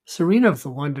Serena's a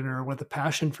Londoner with a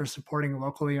passion for supporting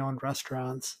locally owned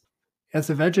restaurants. As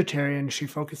a vegetarian, she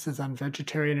focuses on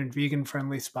vegetarian and vegan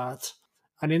friendly spots.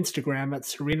 On Instagram at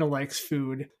Serena Likes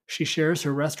Food, she shares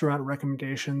her restaurant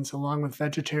recommendations along with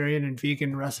vegetarian and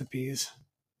vegan recipes.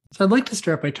 So I'd like to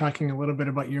start by talking a little bit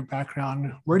about your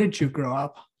background. Where did you grow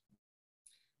up?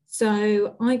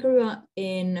 So I grew up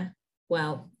in,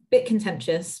 well, a bit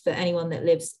contentious for anyone that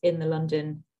lives in the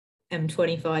London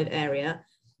M25 area.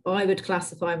 I would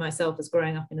classify myself as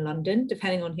growing up in London.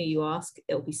 Depending on who you ask,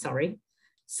 it'll be Surrey.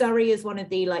 Surrey is one of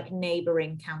the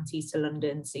neighbouring counties to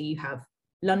London. So you have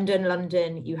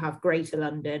London, you have Greater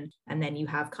London, and then you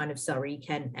have kind of Surrey,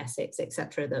 Kent, Essex,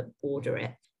 etc. that border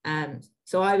it.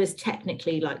 So I was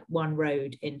technically like one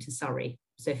road into Surrey.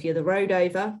 So if you're the road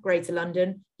over Greater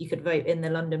London, you could vote in the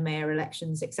London mayor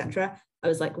elections, etc. I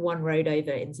was like one road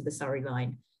over into the Surrey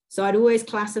line. So I'd always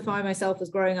classify myself as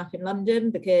growing up in London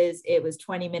because it was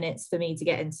 20 minutes for me to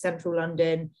get into central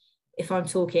London. If I'm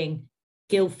talking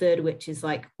Guildford, which is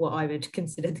like what I would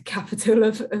consider the capital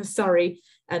of Surrey,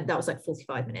 and that was like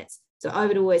 45 minutes. So I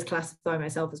would always classify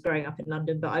myself as growing up in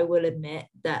London, but I will admit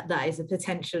that that is a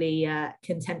potentially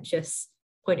contentious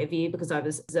point of view because I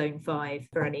was zone 5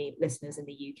 for any listeners in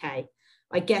the UK.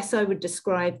 I guess I would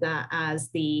describe that as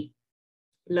the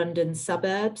London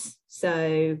suburbs.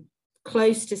 So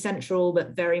close to central,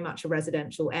 but very much a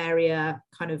residential area,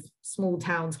 kind of small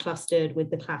towns clustered with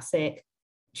the classic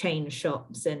chain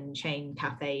shops and chain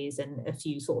cafes and a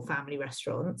few sort of family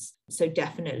restaurants. So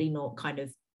definitely not kind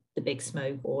of the big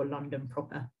smoke or London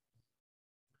proper.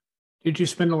 Did you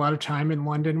spend a lot of time in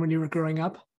London when you were growing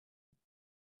up?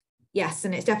 Yes,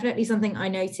 and it's definitely something I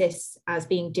notice as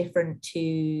being different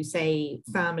to, say,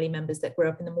 family members that grew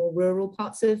up in the more rural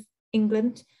parts of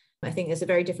England. I think there's a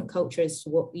very different culture as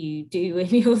to what you do in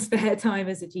your spare time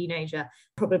as a teenager.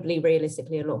 Probably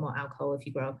realistically a lot more alcohol if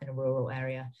you grow up in a rural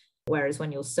area. Whereas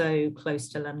when you're so close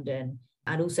to London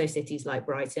and also cities like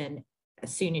Brighton,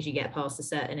 as soon as you get past a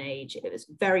certain age, it was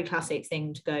a very classic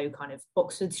thing to go kind of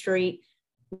Oxford Street.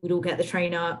 We'd all get the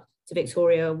train up to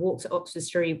Victoria, walk to Oxford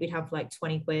Street. We'd have like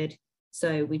 20 quid.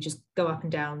 So we just go up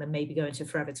and down and maybe go into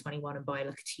Forever 21 and buy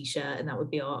like a t-shirt, and that would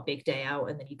be our big day out.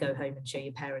 And then you go home and show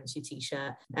your parents your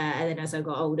t-shirt. And then as I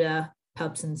got older,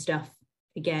 pubs and stuff,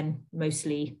 again,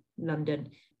 mostly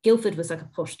London. Guildford was like a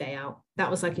posh day out. That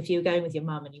was like if you were going with your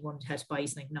mum and you wanted her to buy you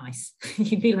something nice,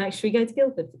 you'd be like, should we go to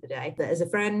Guildford for the day? But as a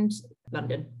friend,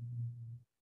 London.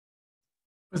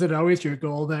 Was it always your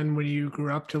goal then when you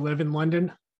grew up to live in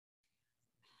London?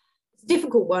 It's a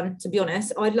difficult one, to be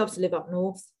honest. I'd love to live up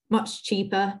north. Much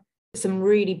cheaper. Some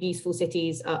really beautiful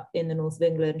cities up in the north of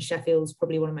England. Sheffield's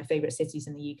probably one of my favourite cities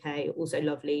in the UK, also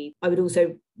lovely. I would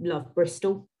also love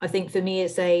Bristol. I think for me,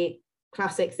 it's a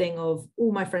classic thing of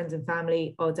all my friends and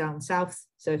family are down south.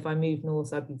 So if I moved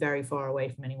north, I'd be very far away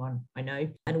from anyone I know.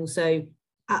 And also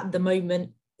at the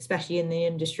moment, especially in the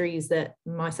industries that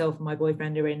myself and my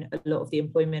boyfriend are in, a lot of the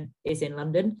employment is in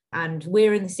London. And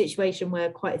we're in the situation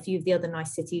where quite a few of the other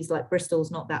nice cities like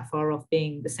Bristol's not that far off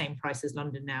being the same price as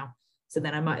London now. So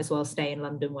then I might as well stay in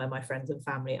London where my friends and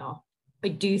family are. I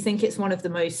do think it's one of the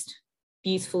most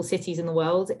beautiful cities in the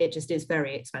world. It just is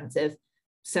very expensive.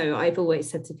 So I've always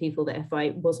said to people that if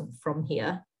I wasn't from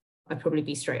here, I'd probably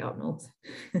be straight up north.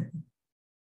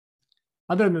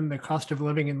 Other than the cost of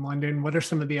living in London, what are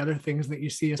some of the other things that you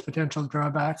see as potential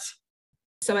drawbacks?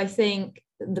 So I think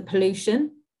the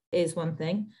pollution is one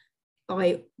thing.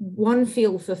 I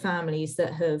feel for families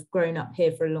that have grown up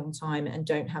here for a long time and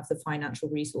don't have the financial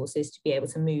resources to be able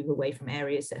to move away from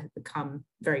areas that have become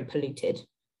very polluted.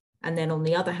 And then on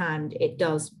the other hand, it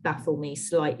does baffle me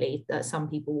slightly that some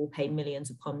people will pay millions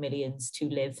upon millions to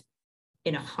live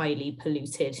in a highly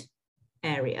polluted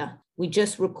area. We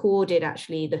just recorded,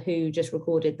 actually, the WHO just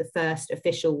recorded the first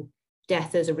official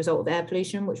death as a result of air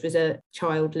pollution, which was a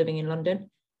child living in London.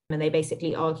 And they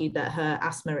basically argued that her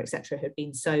asthma, etc., had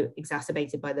been so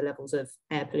exacerbated by the levels of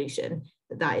air pollution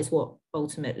that that is what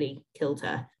ultimately killed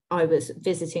her. I was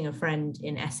visiting a friend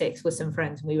in Essex with some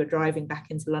friends, and we were driving back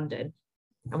into London.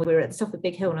 And we were at the top of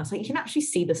Big Hill, and I was like, you can actually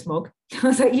see the smog. I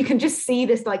was like, you can just see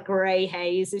this like grey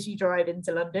haze as you drive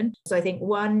into London. So I think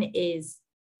one is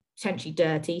potentially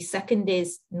dirty. Second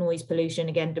is noise pollution,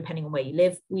 again, depending on where you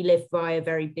live. We live via a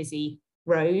very busy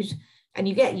road and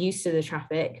you get used to the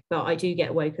traffic, but I do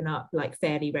get woken up like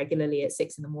fairly regularly at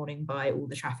 6 a.m. by all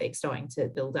the traffic starting to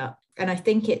build up. And I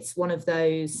think it's one of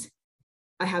those,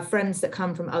 I have friends that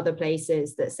come from other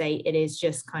places that say it is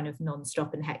just kind of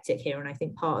non-stop and hectic here. And I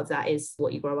think part of that is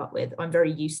what you grow up with. I'm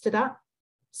very used to that.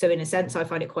 So in a sense, I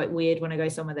find it quite weird when I go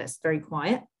somewhere that's very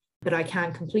quiet, but I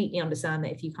can completely understand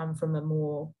that if you come from a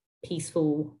more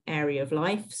peaceful area of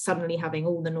life, suddenly having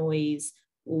all the noise,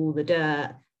 all the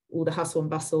dirt, all the hustle and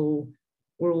bustle.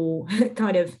 We're all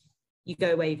kind of, you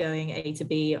go where you're going, A to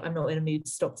B. I'm not in a mood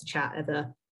to stop to chat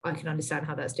ever. I can understand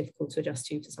how that's difficult to adjust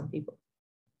to for some people.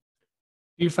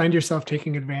 Do you find yourself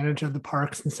taking advantage of the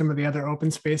parks and some of the other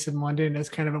open space in London as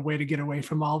kind of a way to get away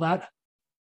from all that?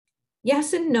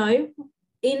 Yes and no.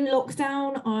 In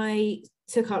lockdown, I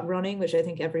took up running, which I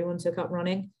think everyone took up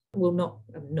running. I'm not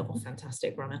a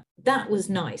fantastic runner. That was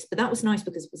nice, but that was nice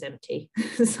because it was empty.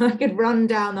 So I could run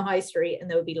down the high street and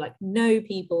there would be like no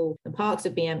people. The parks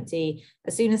would be empty.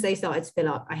 As soon as they started to fill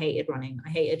up, I hated running. I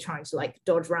hated trying to like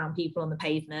dodge around people on the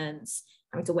pavements,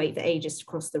 having to wait for ages to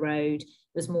cross the road.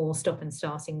 It was more stop and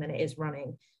starting than it is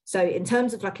running. So in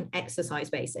terms of like an exercise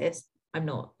basis, I'm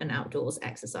not an outdoors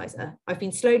exerciser. I've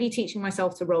been slowly teaching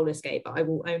myself to roller skate, but I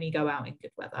will only go out in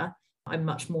good weather. I'm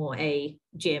much more a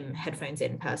gym, headphones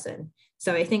in person.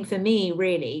 So I think for me,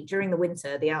 really, during the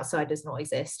winter, the outside does not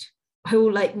exist. I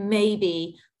will like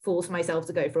maybe force myself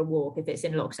to go for a walk if it's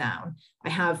in lockdown. I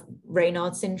have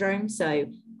Raynaud syndrome, so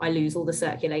I lose all the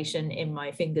circulation in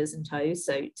my fingers and toes.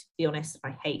 So to be honest,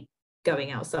 I hate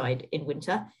going outside in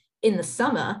winter. In the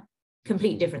summer,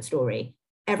 completely different story.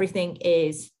 Everything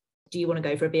is, do you want to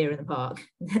go for a beer in the park?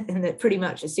 And that pretty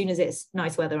much as soon as it's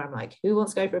nice weather, I'm like, who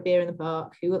wants to go for a beer in the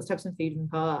park? Who wants to have some food in the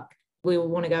park? We will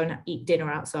want to go and eat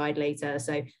dinner outside later.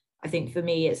 So I think for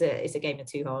me, it's a game of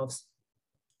two halves.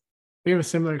 We have a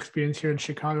similar experience here in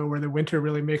Chicago where the winter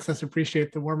really makes us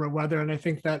appreciate the warmer weather. And I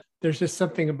think that there's just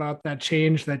something about that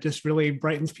change that just really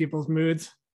brightens people's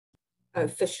moods. Oh,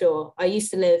 for sure. I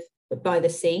used to live by the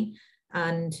sea,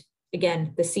 and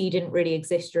again, the sea didn't really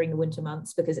exist during the winter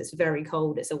months because it's very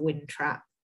cold. It's a wind trap.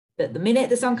 But the minute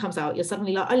the sun comes out, you're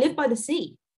suddenly like, I live by the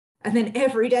sea. And then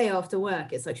every day after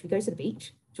work, it's like, should we go to the beach?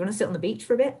 Do you want to sit on the beach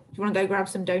for a bit? Do you want to go grab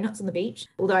some donuts on the beach?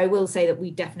 Although I will say that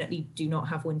we definitely do not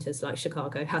have winters like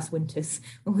Chicago has winters.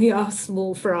 We are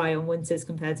small fry on winters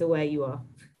compared to where you are.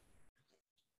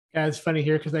 Yeah, it's funny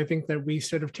here because I think that we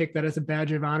sort of take that as a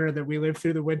badge of honor that we live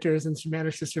through the winters and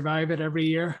manage to survive it every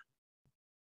year.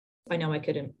 I know I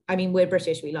couldn't. I mean, we're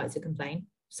British, we like to complain.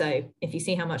 So if you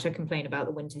see how much I complain about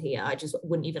the winter here, I just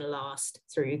wouldn't even last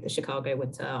through the Chicago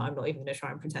winter. I'm not even going to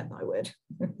try and pretend that I would.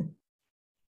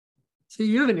 So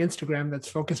you have an Instagram that's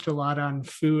focused a lot on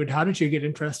food. How did you get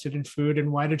interested in food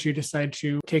and why did you decide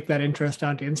to take that interest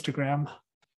onto Instagram?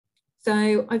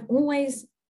 So I've always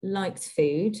liked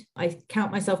food. I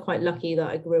count myself quite lucky that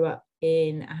I grew up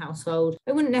in a household.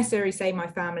 I wouldn't necessarily say my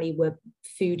family were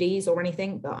foodies or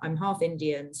anything, but I'm half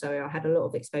Indian. So I had a lot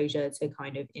of exposure to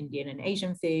kind of Indian and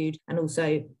Asian food. And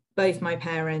also both my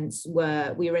parents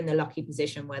we were in the lucky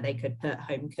position where they could put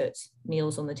home cooked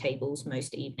meals on the tables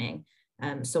most evening.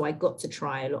 So I got to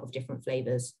try a lot of different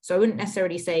flavors. So I wouldn't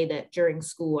necessarily say that during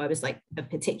school I was like a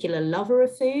particular lover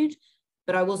of food,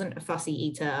 but I wasn't a fussy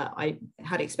eater. I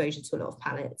had exposure to a lot of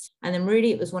palettes. And then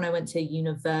really it was when I went to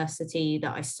university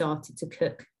that I started to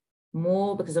cook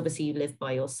more, because obviously you live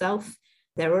by yourself.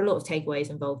 There were a lot of takeaways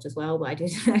involved as well, but I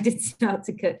did start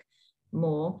to cook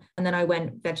more. And then I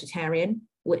went vegetarian,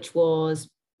 which was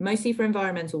mostly for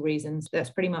environmental reasons. That's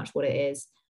pretty much what it is.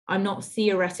 I'm not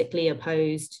theoretically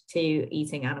opposed to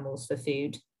eating animals for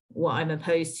food. What I'm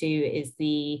opposed to is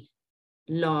the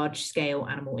large scale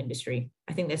animal industry.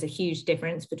 I think there's a huge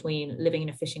difference between living in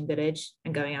a fishing village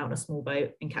and going out on a small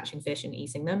boat and catching fish and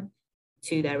eating them,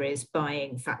 to there is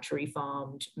buying factory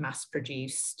farmed, mass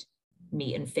produced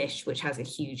meat and fish, which has a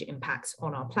huge impact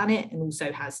on our planet and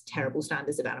also has terrible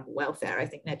standards of animal welfare. I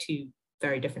think they're two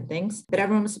very different things. But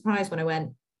everyone was surprised when I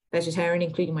went vegetarian,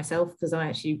 including myself, because I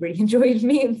actually really enjoyed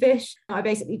meat and fish. I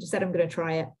basically just said I'm going to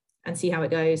try it and see how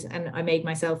it goes. And I made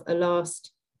myself a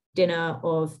last dinner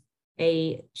of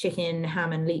a chicken,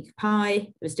 ham and leek pie.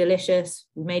 It was delicious.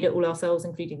 We made it all ourselves,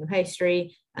 including the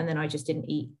pastry. And then I just didn't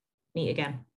eat meat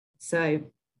again. So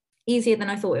easier than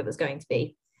I thought it was going to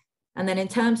be. And then in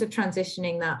terms of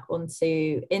transitioning that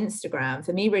onto Instagram,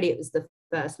 for me, really, it was the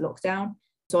first lockdown.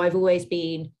 So I've always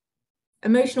been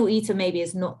emotional eater, maybe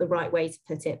is not the right way to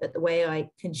put it, but the way I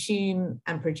consume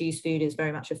and produce food is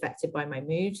very much affected by my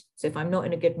mood. So if I'm not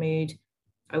in a good mood,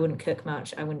 I wouldn't cook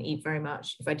much. I wouldn't eat very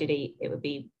much. If I did eat, it would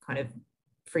be kind of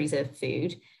freezer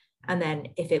food. And then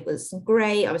if it was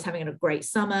great, I was having a great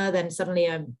summer, then suddenly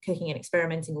I'm cooking and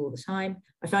experimenting all the time.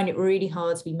 I find it really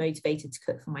hard to be motivated to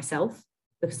cook for myself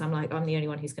because I'm like, I'm the only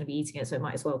one who's going to be eating it. So it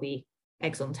might as well be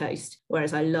eggs on toast.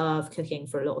 Whereas I love cooking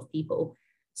for a lot of people.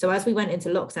 So as we went into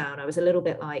lockdown, I was a little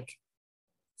bit like,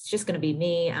 it's just going to be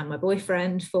me and my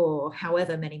boyfriend for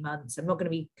however many months. I'm not going to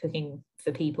be cooking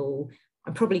for people.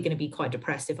 I'm probably going to be quite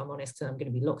depressed, if I'm honest, because I'm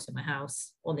going to be locked in my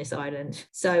house on this island.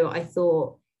 So I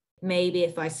thought maybe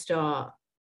if I start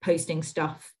posting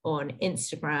stuff on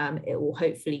Instagram. It will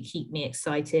hopefully keep me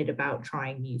excited about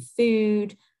trying new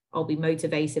food. I'll be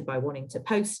motivated by wanting to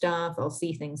post stuff. I'll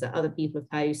see things that other people have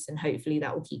posted, and hopefully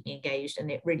that will keep me engaged.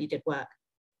 And it really did work.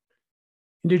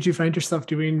 And did you find yourself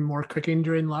doing more cooking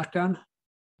during lockdown?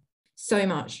 So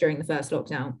much during the first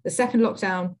lockdown. The second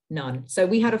lockdown, none. So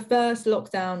we had a first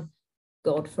lockdown,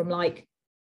 from like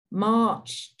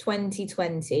March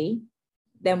 2020.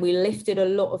 Then we lifted a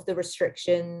lot of the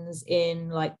restrictions in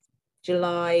like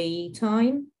July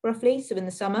time, roughly, so in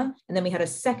the summer. And then we had a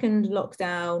second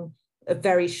lockdown, a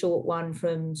very short one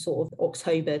from sort of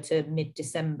October to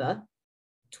mid-December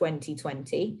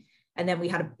 2020. And then we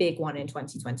had a big one in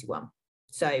 2021.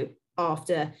 So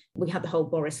after we had the whole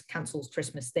Boris cancels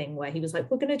Christmas thing where he was like,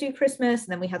 we're going to do Christmas.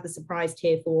 And then we had the surprise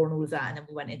tier 4 and all of that. And then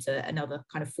we went into another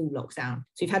kind of full lockdown.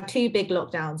 So we've had 2 big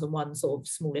lockdowns and one sort of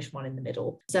smallish one in the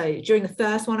middle. So during the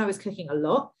first one, I was cooking a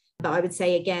lot. But I would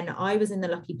say, again, I was in the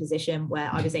lucky position where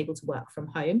I was able to work from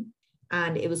home.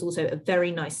 And it was also a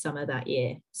very nice summer that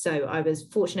year. So I was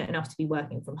fortunate enough to be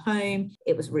working from home.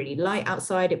 It was really light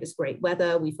outside. It was great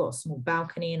weather. We've got a small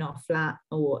balcony in our flat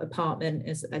or apartment,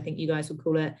 as I think you guys would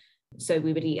call it. So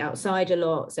we would eat outside a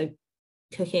lot. So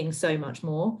cooking so much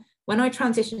more. When I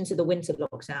transitioned to the winter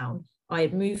lockdown, I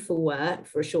had moved for work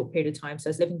for a short period of time. So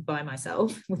I was living by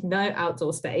myself with no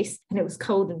outdoor space, and it was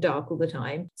cold and dark all the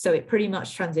time. So it pretty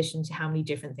much transitioned to how many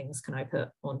different things can I put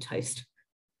on toast.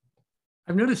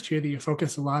 I've noticed here that you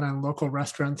focus a lot on local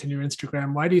restaurants in your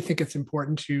Instagram. Why do you think it's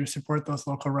important to support those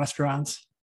local restaurants?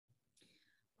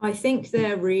 I think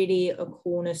they're really a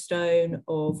cornerstone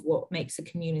of what makes a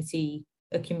community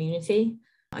a community.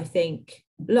 I think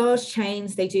large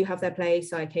chains, they do have their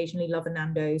place. I occasionally love a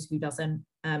Nando's, who doesn't?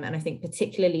 And I think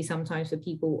particularly sometimes for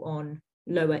people on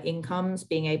lower incomes,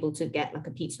 being able to get like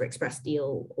a Pizza Express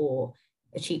deal or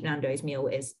a cheap Nando's meal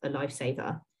is a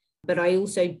lifesaver. But I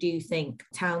also do think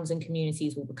towns and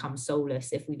communities will become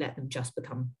soulless if we let them just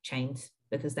become chains,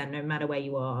 because then no matter where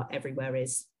you are, everywhere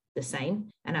is the same.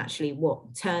 And actually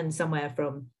what turns somewhere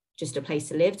from just a place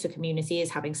to live to community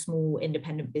is having small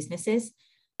independent businesses.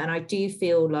 And I do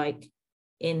feel like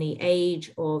in the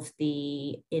age of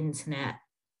the internet,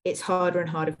 it's harder and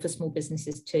harder for small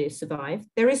businesses to survive.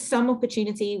 There is some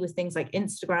opportunity with things like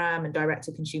Instagram and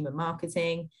direct-to-consumer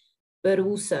marketing, but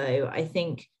also I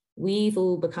think we've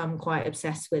all become quite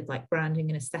obsessed with like branding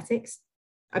and aesthetics.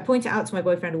 I point it out to my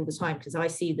boyfriend all the time because I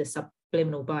see the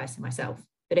subliminal bias in myself.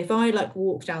 But if I like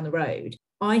walk down the road,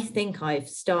 I think I've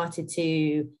started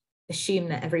to assume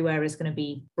that everywhere is going to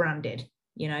be branded.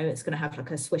 You know, it's going to have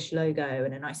like a Swish logo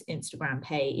and a nice Instagram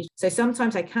page. So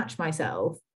sometimes I catch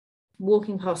myself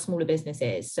walking past smaller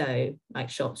businesses, so like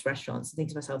shops, restaurants, and think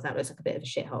to myself, that looks like a bit of a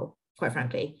shithole, quite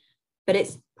frankly. But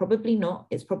it's probably not.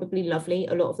 It's probably lovely.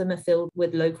 A lot of them are filled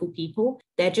with local people.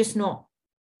 They're just not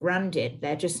branded.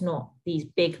 They're just not these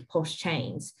big posh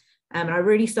chains. And I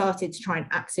really started to try and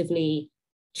actively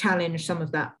challenge some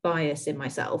of that bias in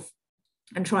myself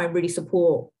and try and really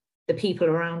support the people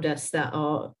around us that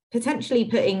are potentially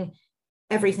putting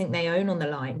everything they own on the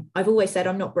line. I've always said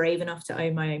I'm not brave enough to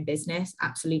own my own business.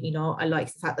 Absolutely not. I like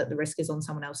the fact that the risk is on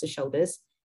someone else's shoulders.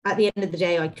 At the end of the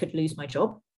day, I could lose my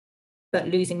job, but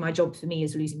losing my job for me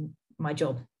is losing my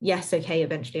job. Yes, okay,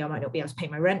 eventually I might not be able to pay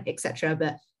my rent, etc.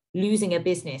 But losing a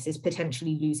business is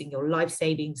potentially losing your life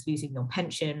savings, losing your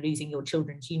pension, losing your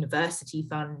children's university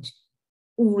fund,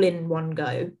 all in one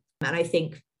go. And I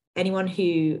think anyone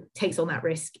who takes on that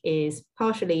risk is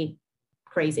partially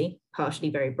crazy, partially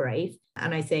very brave.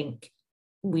 And I think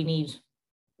we need, I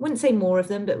wouldn't say more of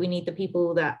them, but we need the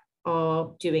people that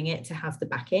are doing it to have the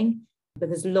backing,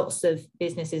 because lots of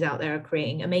businesses out there are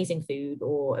creating amazing food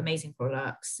or amazing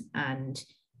products, and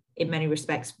in many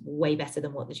respects, way better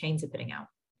than what the chains are putting out.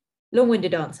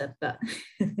 Long-winded answer, but...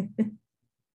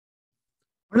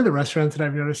 One of the restaurants that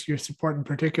I've noticed your support in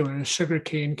particular is Sugar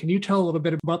Cane. Can you tell a little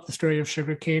bit about the story of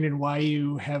Sugar Cane and why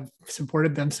you have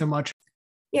supported them so much?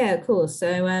 Yeah, of course.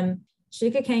 So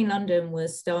Sugar Cane London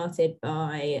was started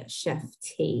by Chef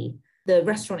T. The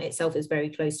restaurant itself is very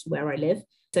close to where I live.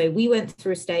 So we went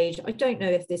through a stage, I don't know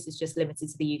if this is just limited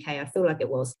to the UK, I feel like it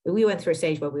was, but we went through a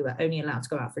stage where we were only allowed to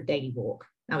go out for a daily walk.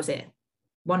 That was it,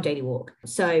 one daily walk.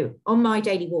 So on my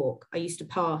daily walk, I used to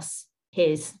pass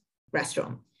his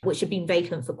restaurant, which had been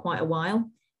vacant for quite a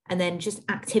while. And then just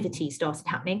activity started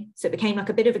happening. So it became like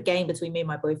a bit of a game between me and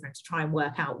my boyfriend to try and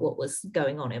work out what was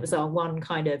going on. It was our one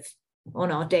kind of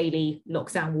on our daily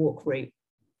lockdown walk route,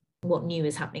 what new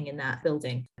is happening in that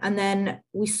building. And then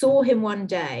we saw him one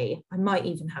day, I might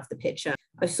even have the picture.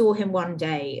 I saw him one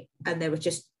day and there were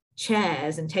just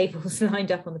chairs and tables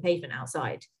lined up on the pavement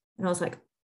outside. And I was like,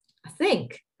 I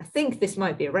think I think this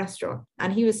might be a restaurant.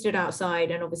 And he was stood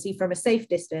outside, and obviously from a safe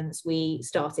distance, we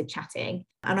started chatting.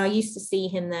 And I used to see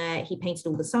him there. He painted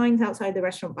all the signs outside the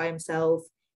restaurant by himself.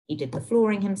 He did the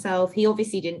flooring himself. He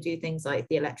obviously didn't do things like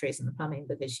the electrics and the plumbing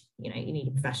because, you need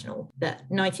a professional. But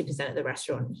 90% of the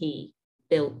restaurant, he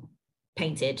built,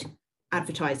 painted,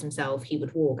 advertised himself. He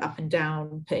would walk up and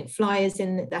down, putting flyers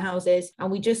in the houses.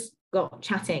 And we just got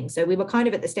chatting. So we were kind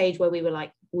of at the stage where we were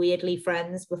like weirdly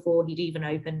friends before he'd even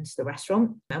opened the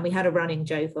restaurant. And we had a running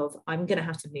joke of, I'm going to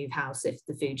have to move house if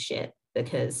the food's shit,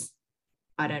 because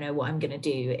I don't know what I'm going to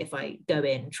do if I go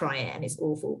in, try it, and it's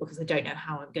awful, because I don't know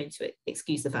how I'm going to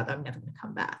excuse the fact that I'm never going to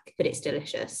come back, but it's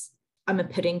delicious. I'm a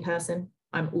pudding person.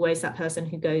 I'm always that person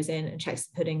who goes in and checks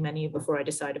the pudding menu before I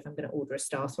decide if I'm going to order a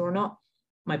starter or not.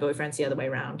 My boyfriend's the other way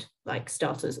around, like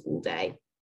starters all day.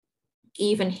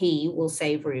 Even he will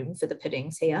save room for the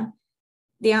puddings here.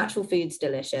 The actual food's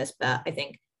delicious, but I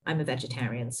think I'm a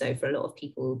vegetarian. So for a lot of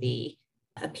people, the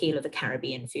appeal of a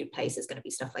Caribbean food place is going to be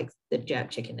stuff like the jerk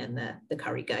chicken and the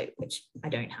curry goat, which I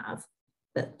don't have.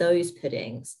 But those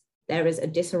puddings, there is a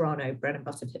Di Serrano bread and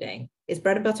butter pudding. Is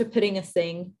bread and butter pudding a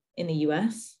thing in the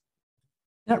US?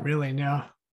 Not really, no.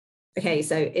 Okay,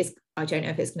 so I don't know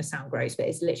if it's going to sound gross, but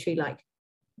it's literally like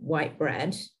white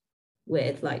bread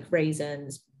with like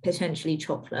raisins, potentially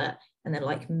chocolate, and then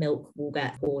like milk will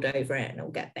get poured over it and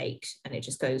it'll get baked, and it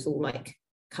just goes all like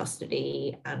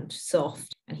custardy and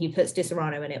soft. And he puts Di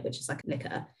Serrano in it, which is like a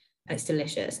liquor, and it's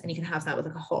delicious. And you can have that with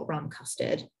like a hot rum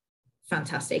custard.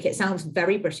 Fantastic. It sounds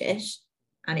very British,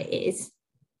 and it is,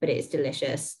 but it is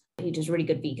delicious. He does really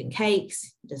good vegan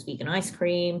cakes, he does vegan ice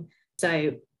cream.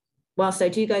 So whilst I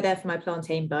do go there for my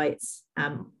plantain bites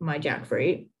and my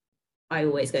jackfruit, I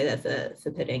always go there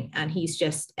for pudding. And he's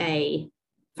just a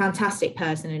fantastic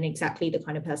person, and exactly the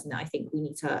kind of person that I think we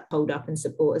need to hold up and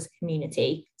support as a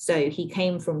community. So he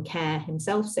came from care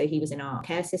himself. So he was in our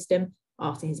care system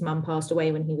after his mum passed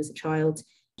away when he was a child.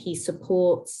 He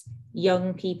supports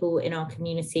young people in our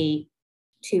community.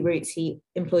 Two routes. He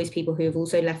employs people who have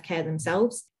also left care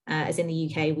themselves. As in the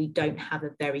UK, we don't have a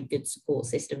very good support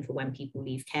system for when people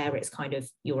leave care. It's kind of,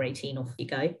 you're 18, off you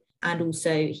go. And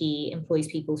also he employs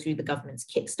people through the government's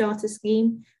Kickstarter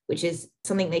scheme, which is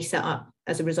something they set up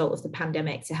as a result of the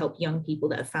pandemic to help young people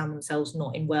that have found themselves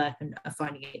not in work and are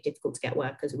finding it difficult to get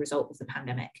work as a result of the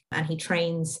pandemic. And he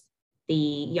trains the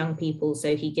young people,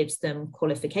 so he gives them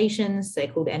qualifications. They're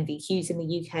called NVQs in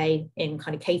the UK, in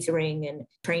kind of catering and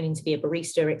training to be a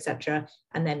barista, etc.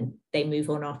 And then they move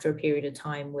on after a period of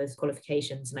time with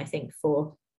qualifications. And I think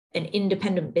for an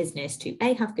independent business to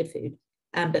A, have good food,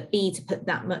 but B, to put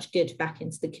that much good back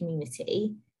into the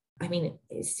community, I mean,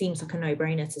 it seems like a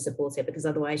no-brainer to support it, because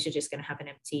otherwise you're just going to have an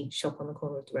empty shop on the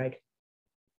corner of the road.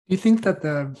 Do you think that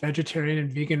the vegetarian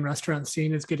and vegan restaurant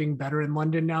scene is getting better in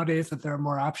London nowadays, that there are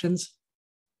more options?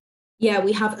 Yeah,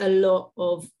 we have a lot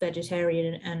of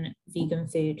vegetarian and vegan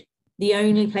food. The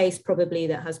only place probably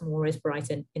that has more is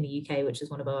Brighton in the UK, which is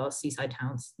one of our seaside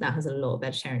towns. That has a lot of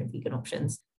vegetarian and vegan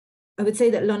options. I would say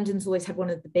that London's always had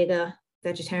one of the bigger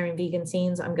vegetarian vegan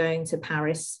scenes. I'm going to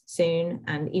Paris soon,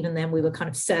 and even then we were kind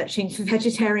of searching for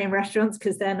vegetarian restaurants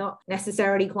because they're not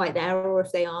necessarily quite there, or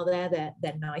if they are there,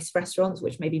 they're nice restaurants,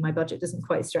 which maybe my budget doesn't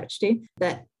quite stretch to.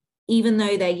 But even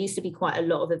though there used to be quite a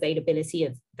lot of availability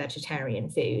of vegetarian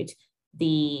food,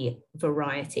 the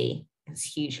variety has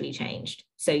hugely changed.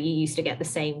 So you used to get the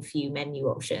same few menu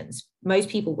options. Most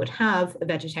people would have a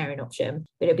vegetarian option,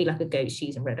 but it'd be like a goat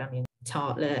cheese and red onion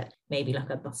tartlet, maybe like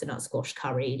a butternut squash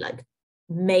curry, like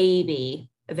maybe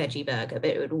a veggie burger, but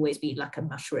it would always be like a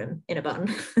mushroom in a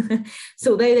bun.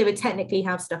 So although they would technically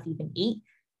have stuff you can eat,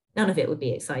 none of it would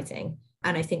be exciting.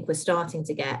 And I think we're starting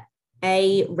to get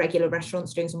regular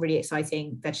restaurants doing some really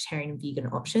exciting vegetarian and vegan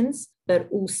options, but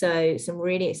also some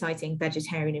really exciting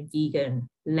vegetarian and vegan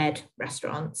led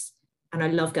restaurants. And I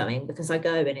love going, because I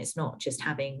go and it's not just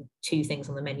having two things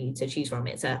on the menu to choose from,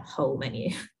 it's a whole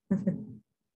menu.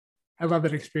 I love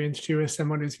that experience too, as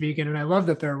someone who's vegan. And I love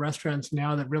that there are restaurants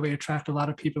now that really attract a lot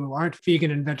of people who aren't vegan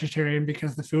and vegetarian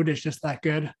because the food is just that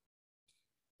good.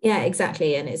 Yeah,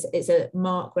 exactly. And it's a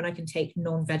mark when I can take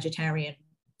non-vegetarian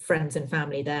friends and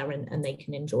family there and they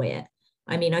can enjoy it.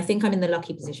 I mean, I think I'm in the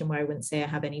lucky position where I wouldn't say I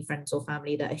have any friends or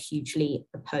family that are hugely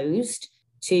opposed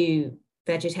to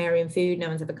vegetarian food. No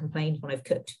one's ever complained when I've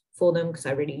cooked for them, because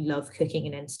I really love cooking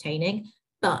and entertaining.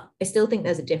 But I still think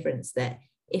there's a difference that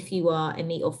if you are a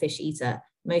meat or fish eater,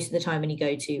 most of the time when you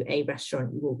go to a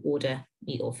restaurant, you will order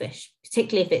meat or fish,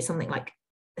 particularly if it's something like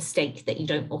a steak that you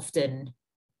don't often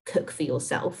cook for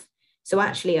yourself. So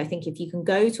actually, I think if you can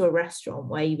go to a restaurant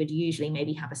where you would usually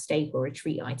maybe have a steak or a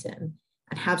treat item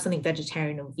and have something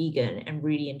vegetarian or vegan and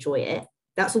really enjoy it,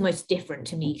 that's almost different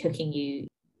to me cooking you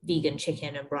vegan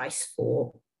chicken and rice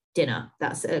for dinner.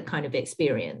 That's a kind of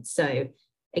experience. So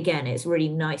again, it's really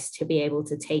nice to be able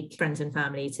to take friends and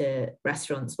family to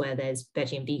restaurants where there's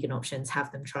veggie and vegan options,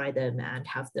 have them try them, and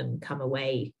have them come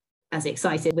away as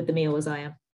excited with the meal as I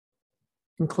am.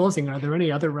 In closing, are there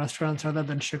any other restaurants other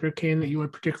than Sugarcane that you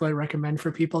would particularly recommend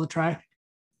for people to try?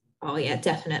 Oh yeah,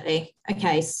 definitely.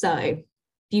 Okay, so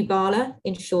Bubala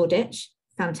in Shoreditch,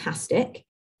 fantastic.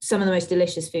 Some of the most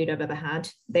delicious food I've ever had.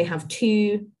 They have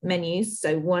 2 menus.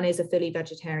 So one is a fully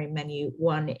vegetarian menu,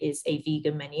 one is a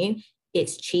vegan menu.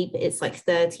 It's cheap. It's like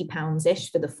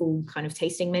 £30-ish for the full kind of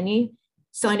tasting menu.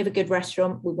 Sign of a good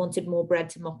restaurant. We wanted more bread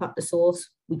to mop up the sauce.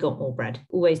 We got more bread,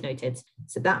 always noted.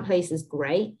 So that place is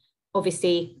great.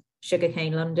 Obviously,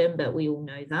 Sugarcane London, but we all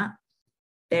know that.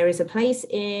 There is a place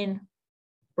in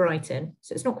Brighton.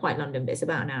 So it's not quite London, but it's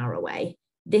about an hour away.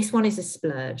 This one is a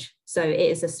splurge. So it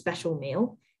is a special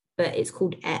meal, but it's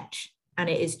called Etch. And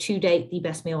it is to date the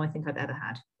best meal I think I've ever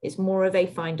had. It's more of a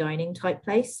fine dining type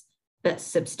place, but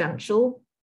substantial.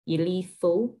 You leave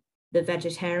full. The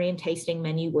vegetarian tasting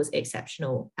menu was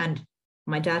exceptional. And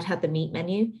my dad had the meat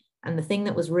menu. And the thing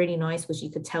that was really nice was you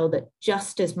could tell that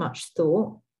just as much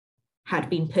thought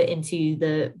had been put into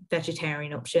the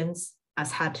vegetarian options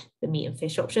as had the meat and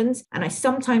fish options. And I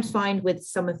sometimes find with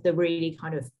some of the really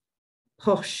kind of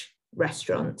posh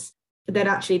restaurants that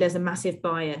actually there's a massive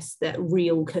bias that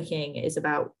real cooking is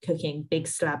about cooking big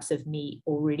slabs of meat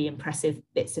or really impressive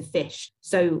bits of fish.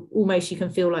 So almost you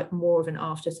can feel like more of an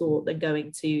afterthought than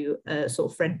going to a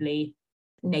sort of friendly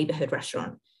neighborhood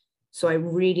restaurant. So I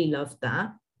really loved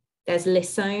that. There's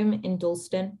Lissome in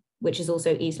Dalston, which is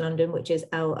also East London, which is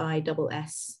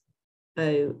Lissome.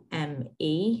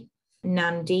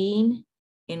 Nandine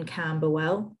in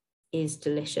Camberwell is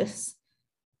delicious.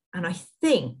 And I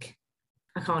think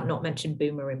I can't not mention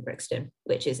Boomer in Brixton,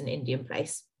 which is an Indian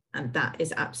place. And that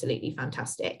is absolutely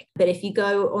fantastic. But if you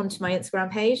go onto my Instagram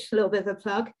page, a little bit of a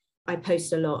plug, I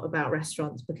post a lot about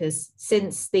restaurants because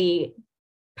since the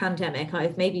pandemic,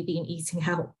 I've maybe been eating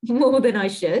out more than I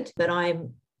should, but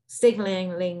I'm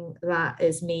signaling that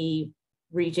as me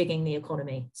rejigging the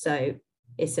economy. So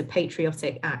it's a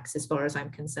patriotic act as far as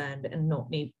I'm concerned, and not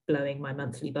me blowing my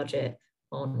monthly budget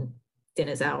on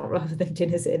dinners out rather than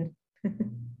dinners in.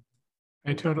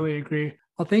 I totally agree.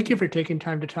 Well, thank you for taking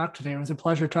time to talk today. It was a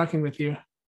pleasure talking with you.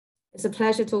 It's a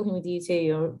pleasure talking with you too.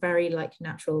 You're a very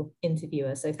natural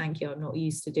interviewer. So thank you. I'm not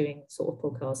used to doing sort of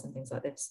podcasts and things like this.